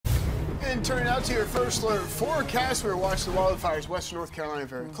And turning out to your first alert forecast, we're watching the wildfires western North Carolina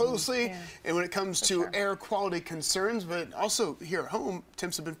very closely. And when it comes to air quality concerns, but also here at home,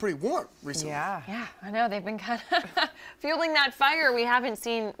 temps have been pretty warm recently. Yeah, I know. They've been kind of fueling that fire. We haven't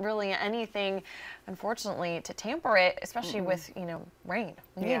seen really anything, unfortunately, to tamper it, especially with, rain.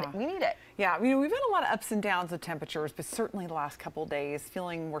 We need it. Yeah, we've had a lot of ups and downs of temperatures, but certainly the last couple of days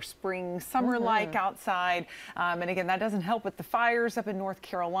feeling more spring, summer-like outside. And again, that doesn't help with the fires up in North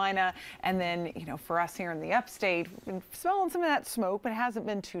Carolina. And then, for us here in the upstate, we've been smelling some of that smoke, but it hasn't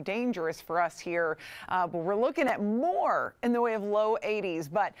been too dangerous for us here. But we're looking at more in the way of low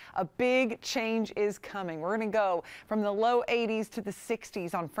 80s, but a big change is coming. We're going to go from the low 80s to the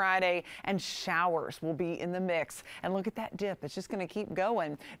 60s on Friday, and showers will be in the mix. And look at that dip. It's just going to keep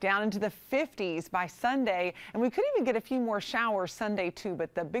going down into the 50s by Sunday, and we could even get a few more showers Sunday too,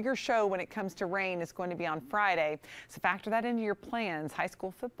 but the bigger show when it comes to rain is going to be on Friday. So factor that into your plans. High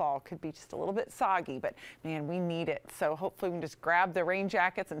school football could be just a little bit soggy, but man, we need it. So hopefully we can just grab the rain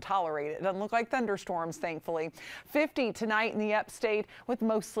jackets and tolerate it. It doesn't look like thunderstorms, thankfully. 50 tonight in the upstate with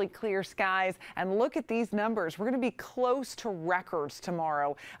mostly clear skies, and look at these numbers. We're going to be close to records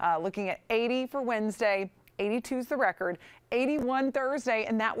tomorrow. Looking at 80 for Wednesday. 82 is the record, 81 Thursday,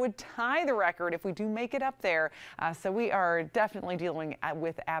 and that would tie the record if we do make it up there. So we are definitely dealing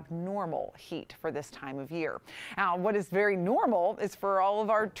with abnormal heat for this time of year. Now, what is very normal is for all of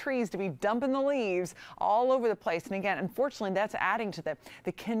our trees to be dumping the leaves all over the place. And again, unfortunately, that's adding to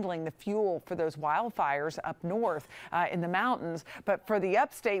the kindling, the fuel for those wildfires up north in the mountains. But for the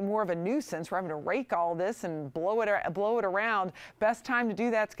upstate, more of a nuisance. We're having to rake all this and blow it around. Best time to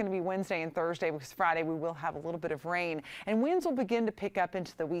do that's going to be Wednesday and Thursday, because Friday we will have a little bit of rain, and winds will begin to pick up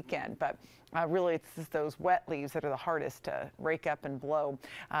into the weekend, but really it's just those wet leaves that are the hardest to rake up and blow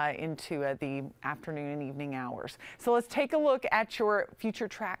into the afternoon and evening hours. So let's take a look at your future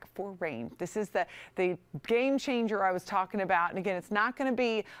track for rain. This is the game changer I was talking about, and again, it's not going to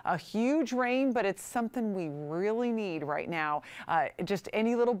be a huge rain, but it's something we really need right now. Just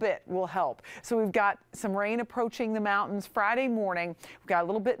any little bit will help. So we've got some rain approaching the mountains Friday morning. We've got a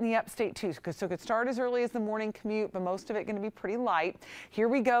little bit in the upstate too, so it could start as early as the morning commute, but most of it going to be pretty light. Here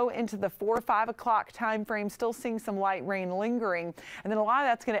we go into the 4 or 5 o'clock time frame, still seeing some light rain lingering, and then a lot of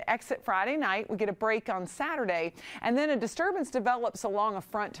that's going to exit Friday night. We get a break on Saturday, and then a disturbance develops along a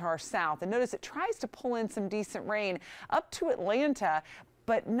front to our south, and notice it tries to pull in some decent rain up to Atlanta,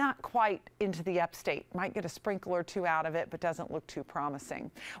 but not quite into the upstate. Might get a sprinkle or two out of it, but doesn't look too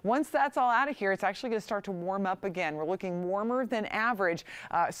promising. Once that's all out of here, it's actually going to start to warm up again. We're looking warmer than average,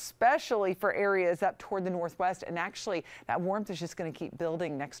 especially for areas up toward the northwest. And actually, that warmth is just going to keep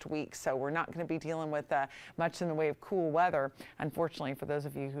building next week. So we're not going to be dealing with much in the way of cool weather, unfortunately, for those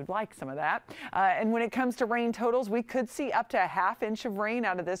of you who'd like some of that. And when it comes to rain totals, we could see up to a ½ inch of rain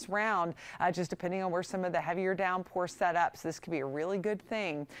out of this round, just depending on where some of the heavier downpour set up. So this could be a really good thing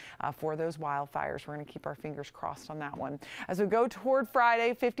for those wildfires. We're going to keep our fingers crossed on that one. As we go toward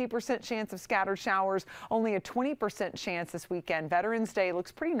Friday, 50% chance of scattered showers, only a 20% chance this weekend. Veterans Day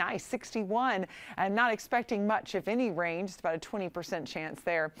looks pretty nice, 61, and not expecting much, if any, rain, just about a 20% chance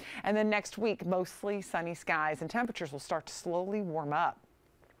there. And then next week, mostly sunny skies, and temperatures will start to slowly warm up.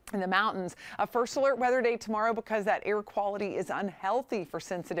 In the mountains, a first alert weather day tomorrow because that air quality is unhealthy for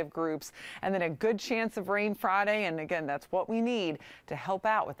sensitive groups, and then a good chance of rain Friday. And again, that's what we need to help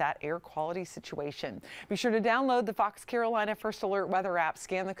out with that air quality situation. Be sure to download the Fox Carolina First Alert weather app.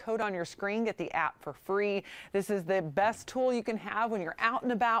 Scan the code on your screen, get the app for free. This is the best tool you can have when you're out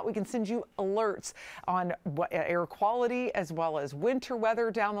and about. We can send you alerts on air quality as well as winter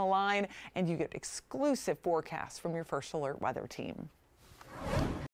weather down the line, and you get exclusive forecasts from your First Alert weather team.